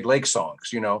for the Greg Lake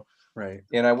songs, Right.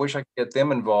 And I wish I could get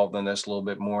them involved in this a little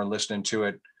bit more and listening to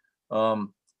it.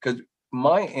 Because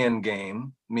my end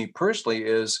game, me personally,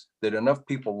 is that enough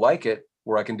people like it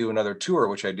where I can do another tour,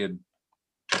 which I did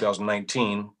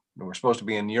 2019. We're supposed to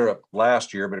be in Europe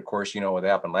last year, but of course, what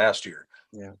happened last year.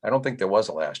 Yeah. I don't think there was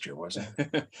a last year, was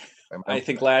it? I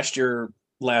think last year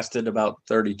lasted about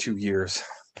 32 years.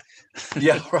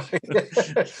 Yeah,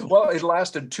 right. Well, it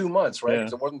lasted 2 months, right?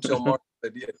 Because it wasn't until March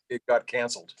that it got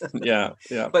canceled. Yeah.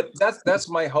 But that's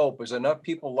my hope, is enough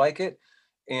people like it.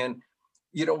 And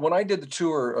when I did the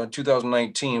tour in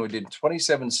 2019, we did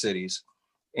 27 cities,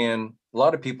 and a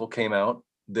lot of people came out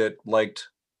that liked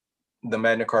the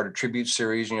Magna Carta tribute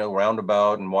series,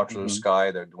 Roundabout and Watch of the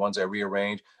Sky, the ones I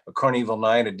rearranged. A Carnival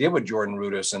Night I did with Jordan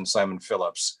Rudess and Simon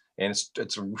Phillips, and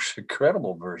it's an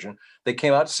incredible version. They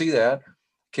came out to see that,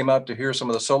 came out to hear some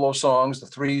of the solo songs, the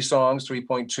 3 songs,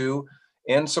 3.2,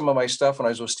 and some of my stuff when I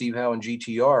was with Steve Howe and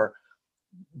GTR.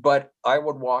 But I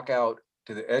would walk out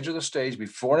to the edge of the stage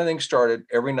before anything started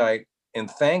every night and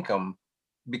thank them,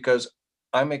 because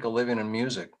I make a living in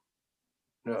music.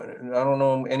 I don't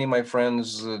know any of my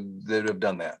friends that have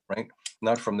done that, right?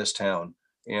 Not from this town.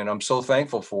 And I'm so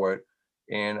thankful for it.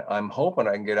 And I'm hoping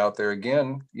I can get out there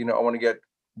again. I want to get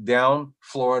down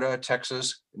Florida,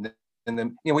 Texas, and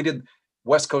then we did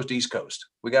West Coast, East Coast.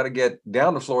 We got to get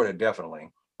down to Florida, definitely.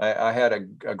 I had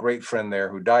a great friend there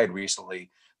who died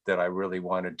recently that I really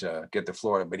wanted to get to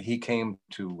Florida, but he came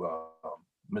to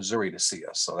Missouri to see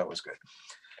us, so that was good.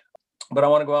 But I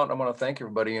want to go out and I want to thank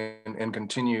everybody and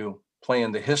continue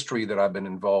playing the history that I've been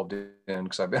involved in,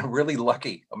 because I've been really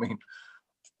lucky. I mean,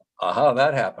 how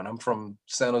that happened? I'm from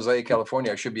San Jose,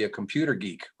 California. I should be a computer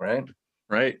geek, right?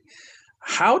 Right.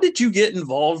 How did you get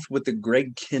involved with the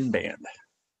Greg Kihn Band?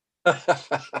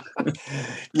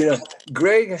 You know,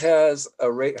 Greg has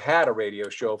had a radio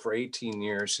show for 18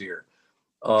 years here.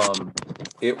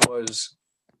 It was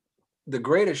the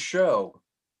greatest show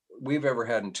we've ever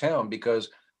had in town because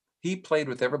he played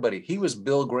with everybody. He was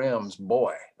Bill Graham's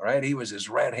boy, right? He was his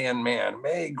right hand man.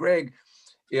 Hey, Greg,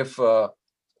 if the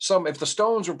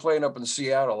Stones were playing up in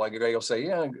Seattle, like Greg will say,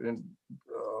 yeah,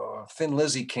 Thin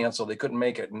Lizzy canceled, they couldn't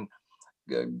make it, and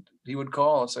he would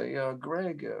call and say,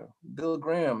 Greg, Bill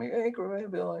Graham, hey,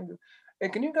 Greg, Bill, hey,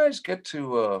 can you guys get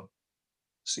to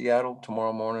Seattle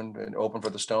tomorrow morning and open for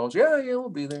the Stones? Yeah, we'll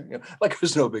be there. Like it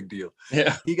was no big deal.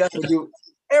 Yeah. He got to do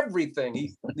everything.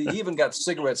 He even got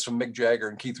cigarettes from Mick Jagger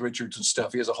and Keith Richards and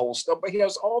stuff. He has a whole stuff, but he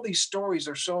has all these stories.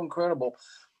 They're so incredible.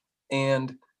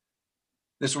 And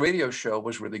this radio show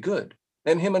was really good.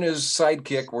 And him and his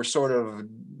sidekick were sort of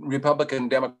Republican,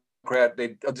 Democrat.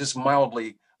 They just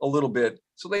mildly a little bit.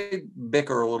 So they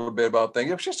bicker a little bit about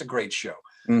things. It was just a great show.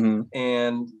 Mm-hmm.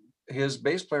 And his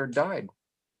bass player died.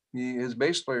 His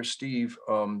bass player, Steve,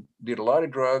 did a lot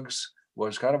of drugs,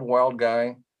 was kind of a wild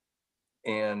guy,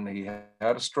 and he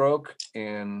had a stroke,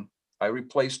 and I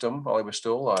replaced him while he was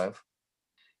still alive.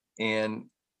 And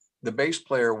the bass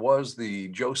player was the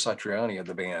Joe Satriani of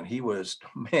the band. He was,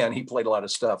 man, he played a lot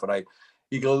of stuff. And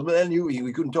he goes, man,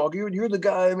 we couldn't talk. You're the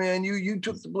guy, man. You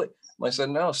took the blame. I said,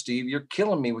 no, Steve, you're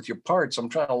killing me with your parts. I'm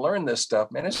trying to learn this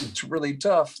stuff, man. It's really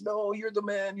tough. No, you're the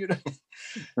man.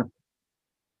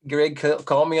 Greg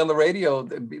called me on the radio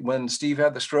when Steve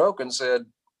had the stroke and said,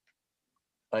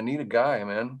 I need a guy,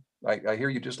 man. I hear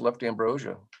you just left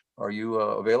Ambrosia. Are you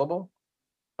available?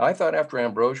 I thought after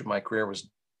Ambrosia, my career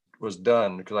was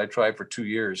done because I tried for 2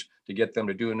 years to get them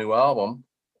to do a new album.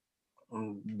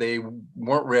 They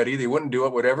weren't ready. They wouldn't do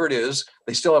it, whatever it is.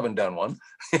 They still haven't done one.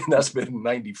 And that's been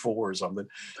 94 or something.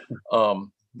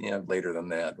 Later than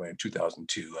that,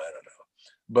 2002, I don't know.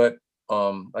 But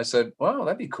I said, wow,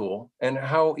 that'd be cool. And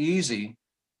how easy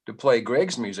to play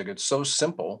Greg's music. It's so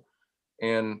simple.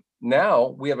 And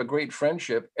now we have a great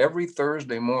friendship. Every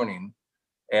Thursday morning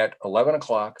at 11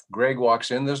 o'clock, Greg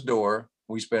walks in this door.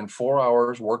 We spend 4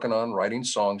 hours working on writing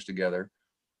songs together.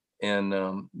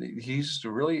 And he's a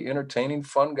really entertaining,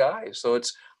 fun guy. So it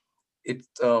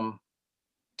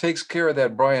takes care of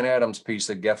that Bryan Adams piece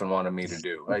that Geffen wanted me to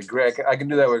do. Greg, I can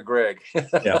do that with Greg.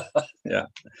 Yeah.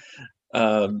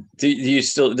 Do you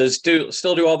still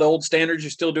do all the old standards?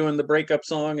 You're still doing the breakup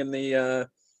song and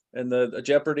the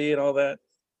Jeopardy and all that?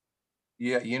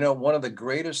 Yeah, one of the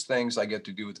greatest things I get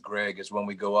to do with Greg is when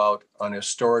we go out on his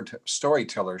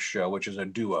storyteller show, which is a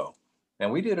duo.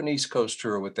 And we did an East Coast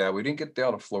tour with that. We didn't get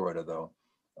down to Florida though.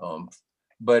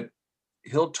 But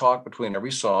he'll talk between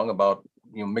every song about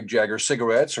Mick Jagger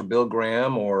cigarettes or Bill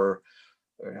Graham or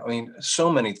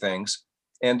so many things.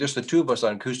 And just the two of us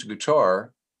on acoustic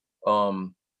guitar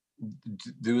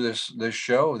do this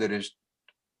show that is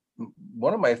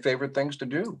one of my favorite things to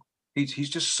do. He's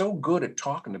just so good at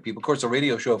talking to people. Of course, the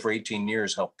radio show for 18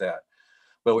 years helped that.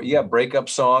 But yeah, breakup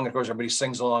song. Of course, everybody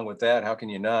sings along with that. How can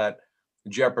you not?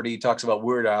 Jeopardy talks about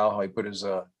Weird Al. How he put his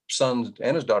son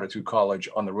and his daughter through college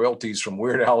on the royalties from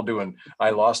Weird Al doing "I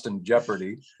Lost in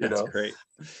Jeopardy." That's great.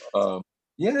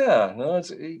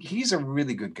 He's a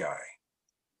really good guy.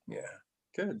 Yeah.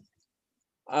 Good.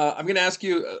 I'm going to ask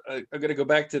you. I'm going to go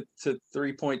back to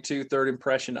 3.2 third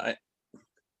impression. I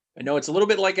know it's a little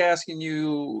bit like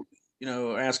asking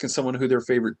asking someone who their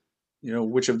favorite,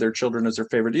 which of their children is their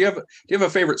favorite. Do you have a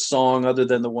favorite song other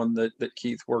than the one that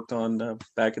Keith worked on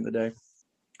back in the day?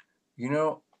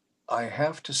 I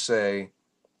have to say,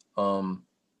 a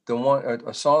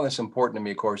song that's important to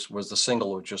me, of course, was the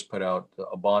single we just put out,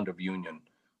 "A Bond of Union."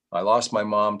 I lost my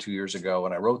mom 2 years ago,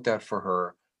 and I wrote that for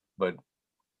her, but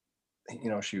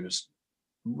she was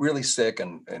really sick,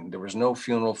 and there was no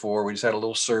funeral for her. We just had a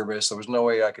little service. There was no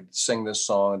way I could sing this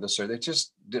song at the service. It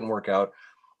just didn't work out.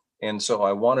 And so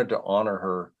I wanted to honor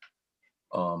her.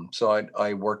 So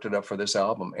I worked it up for this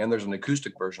album. And there's an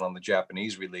acoustic version on the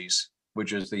Japanese release,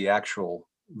 which is the actual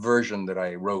version that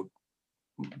I wrote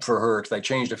for her, because I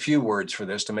changed a few words for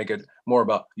this to make it more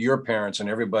about your parents and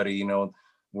everybody,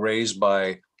 raised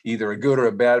by either a good or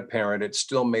a bad parent. It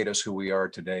still made us who we are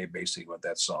today, basically, with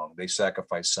that song. They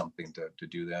sacrificed something to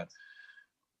do that.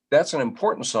 That's an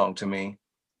important song to me.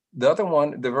 The other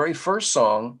one, the very first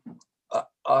song,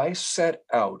 I set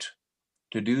out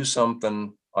to do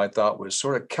something I thought was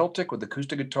sort of Celtic with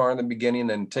acoustic guitar in the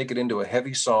beginning and take it into a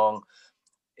heavy song.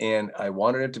 And I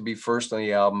wanted it to be first on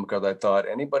the album because I thought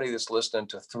anybody that's listening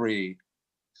to Three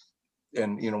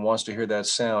and wants to hear that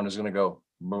sound is going to go,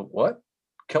 what?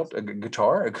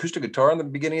 Guitar, acoustic guitar in the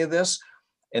beginning of this?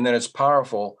 And then it's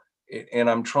powerful. And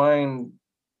I'm trying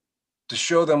to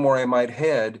show them where I might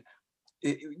head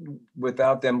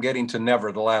without them getting to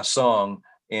Never, the last song,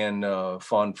 and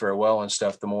Fond Farewell and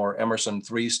stuff, the more Emerson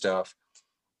 3 stuff.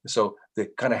 So they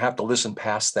kind of have to listen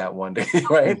past that one day,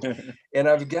 right? And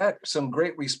I've got some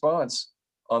great response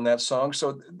on that song.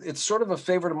 So it's sort of a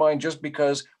favorite of mine just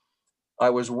because I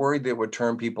was worried that it would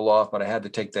turn people off, but I had to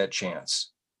take that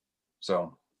chance.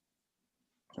 So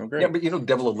Oh, great. yeah, but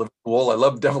Devil of Liverpool. I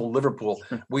love Devil of Liverpool.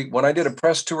 When I did a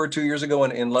press tour 2 years ago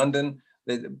in London,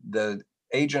 the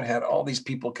agent had all these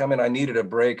people come in. I needed a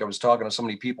break. I was talking to so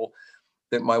many people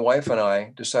that my wife and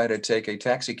I decided to take a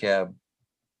taxi cab,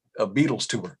 a Beatles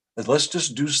tour. Let's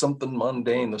just do something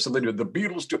mundane. So they did the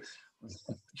Beatles tour.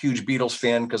 Huge Beatles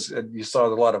fan because you saw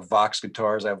a lot of Vox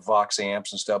guitars. I have Vox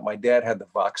amps and stuff. My dad had the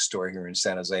Vox store here in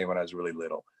San Jose when I was really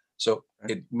little. So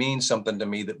it means something to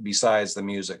me that besides the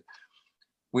music.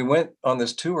 We went on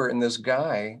this tour and this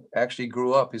guy actually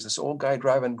grew up. He's this old guy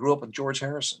grew up with George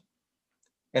Harrison.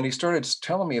 And he started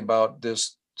telling me about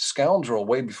this scoundrel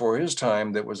way before his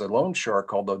time that was a loan shark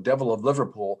called the Devil of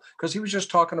Liverpool, because he was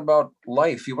just talking about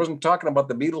life. He wasn't talking about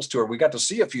the Beatles tour. We got to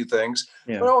see a few things.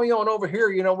 Yeah. But and over here,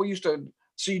 we used to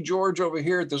see George over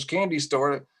here at this candy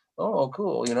store. Oh,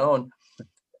 cool, and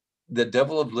the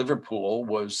Devil of Liverpool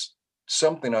was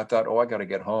something I thought, I got to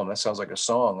get home. That sounds like a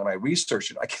song. And I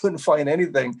researched it. I couldn't find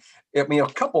anything. I mean, a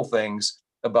couple things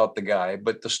about the guy,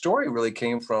 but the story really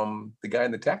came from the guy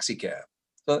in the taxi cab.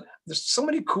 So there's so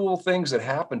many cool things that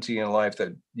happen to you in life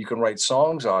that you can write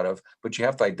songs out of, but you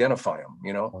have to identify them,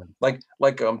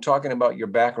 like I'm talking about your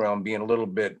background being a little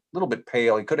bit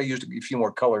pale. You could have used a few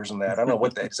more colors than that. I don't know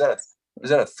what that is. Is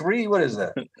that a 3? What is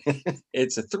that?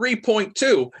 It's a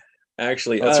 3.2,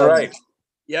 actually. That's right.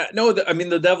 Yeah, no, I mean,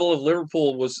 the Devil of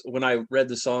Liverpool was, when I read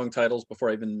the song titles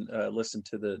before I even listened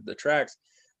to the tracks,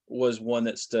 was one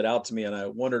that stood out to me, and I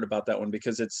wondered about that one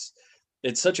because it's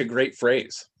such a great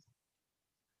phrase.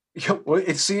 Yeah, well,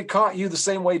 it caught you the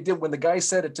same way it did when the guy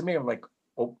said it to me. I'm like,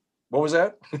 oh, what was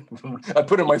that? I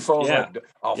put in my phone.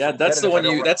 Yeah, that's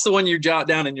the one you jot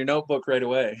down in your notebook right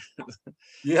away.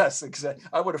 Yes, exactly.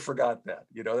 I would have forgot that.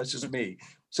 That's just me.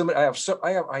 I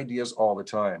have ideas all the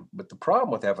time, but the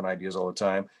problem with having ideas all the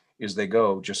time is they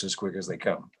go just as quick as they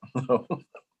come.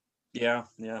 Yeah,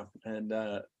 and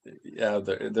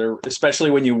they're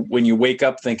especially when you wake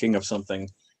up thinking of something.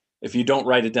 If you don't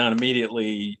write it down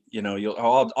immediately,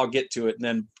 I'll get to it, and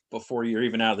then before you're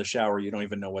even out of the shower, you don't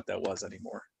even know what that was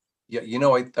anymore. Yeah,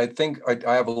 I think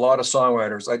I have a lot of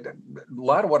songwriters. A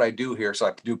lot of what I do here, so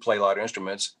I do play a lot of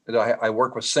instruments. I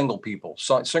work with single people,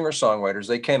 singer-songwriters.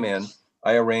 They come in,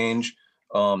 I arrange,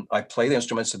 I play the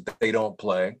instruments that they don't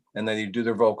play, and then they do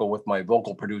their vocal with my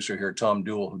vocal producer here, Tom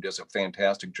Duell, who does a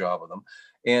fantastic job with them.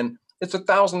 And it's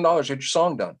 $1,000 to get your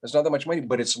song done. It's not that much money,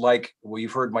 but it's like, well,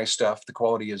 you've heard my stuff. The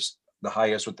quality is the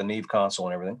highest with the Neve console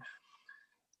and everything.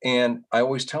 And I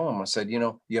always tell them, I said,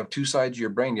 you have two sides of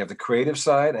your brain. You have the creative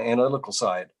side and analytical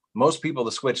side. Most people,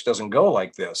 the switch doesn't go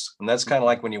like this. And that's kind of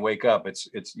like when you wake up,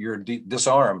 you're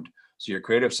disarmed. So your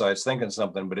creative side's thinking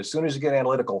something, but as soon as you get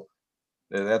analytical,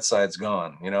 that side's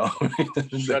gone,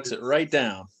 Shuts it right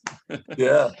down.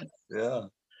 Yeah.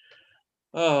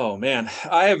 Oh man,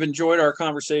 I have enjoyed our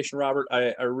conversation, Robert.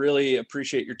 I really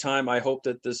appreciate your time. I hope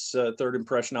that this Third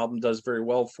Impression album does very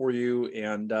well for you,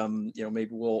 and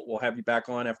maybe we'll have you back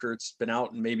on after it's been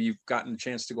out, and maybe you've gotten a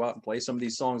chance to go out and play some of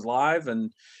these songs live,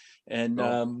 and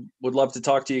would love to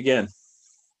talk to you again.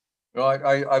 Well,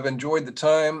 I've enjoyed the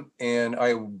time, and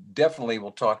I definitely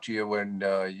will talk to you when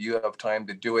you have time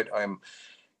to do it. I'm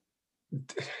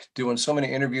doing so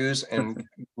many interviews, and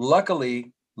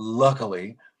luckily,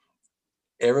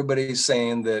 everybody's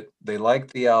saying that they like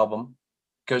the album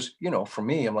because, for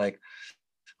me, I'm like,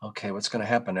 okay, what's going to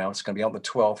happen now? It's going to be out the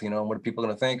 12th, what are people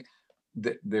going to think?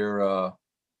 The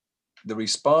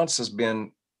response has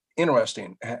been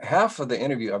interesting. Half of the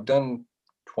interview, I've done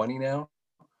 20 now,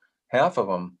 half of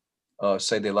them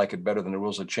say they like it better than the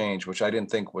Rules of Change, which I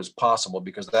didn't think was possible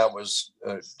because that was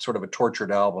sort of a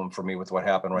tortured album for me with what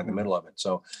happened right in the middle of it.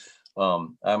 So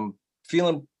I'm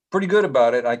feeling pretty good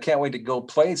about it. I can't wait to go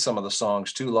play some of the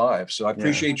songs too live. So I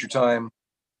appreciate your time.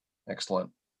 Excellent.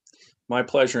 My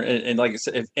pleasure. And like I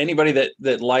said, if anybody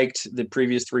that liked the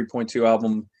previous 3.2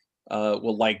 album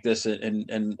will like this,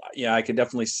 and yeah, I could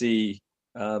definitely see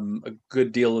a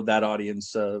good deal of that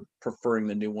audience preferring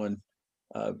the new one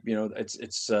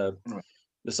It's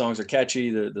the songs are catchy.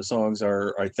 The songs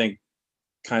are, I think,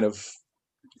 kind of,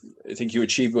 I think you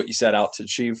achieved what you set out to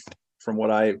achieve from what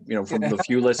from the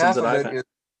few listens Half that of I've it had. is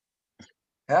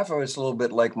half of it's a little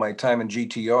bit like my time in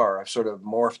GTR. I've sort of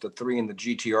morphed the 3 and the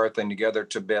GTR thing together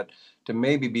to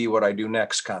maybe be what I do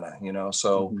next, kind of.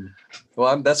 So, Mhm.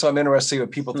 well, that's why I'm interested to see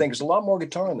what people think. There's a lot more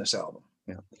guitar on this album.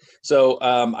 Yeah. So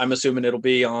I'm assuming it'll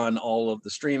be on all of the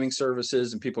streaming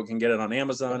services and people can get it on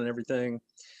Amazon and everything.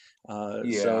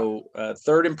 Yeah.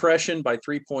 Third Impression by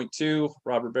 3.2.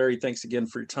 Robert Berry, thanks again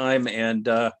for your time. And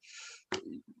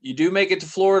you do make it to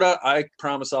Florida, I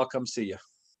promise I'll come see you.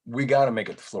 We got to make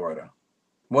it to Florida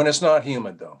when it's not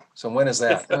humid, though. So when is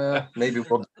that? Maybe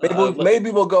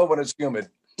we'll go when it's humid.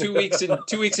 2 weeks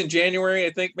in January. I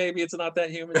think maybe it's not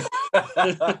that humid.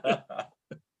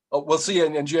 Oh, we'll see you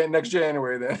in next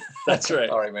January then. That's right.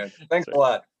 All right, man. Thanks a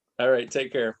lot. All right.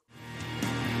 Take care.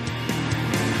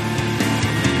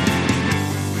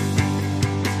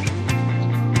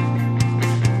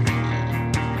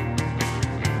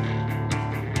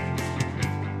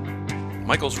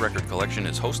 Michael's Record Collection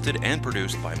is hosted and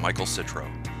produced by Michael Citro.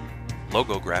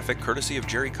 Logo graphic courtesy of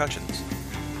Jerry Cutchins.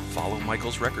 Follow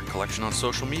Michael's Record Collection on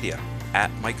social media at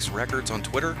Mike's Records on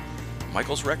Twitter,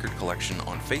 Michael's Record Collection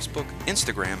on Facebook,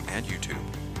 Instagram, and YouTube.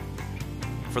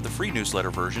 For the free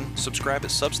newsletter version, subscribe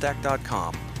at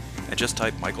substack.com and just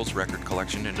type Michael's Record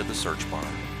Collection into the search bar.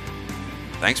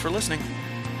 Thanks for listening.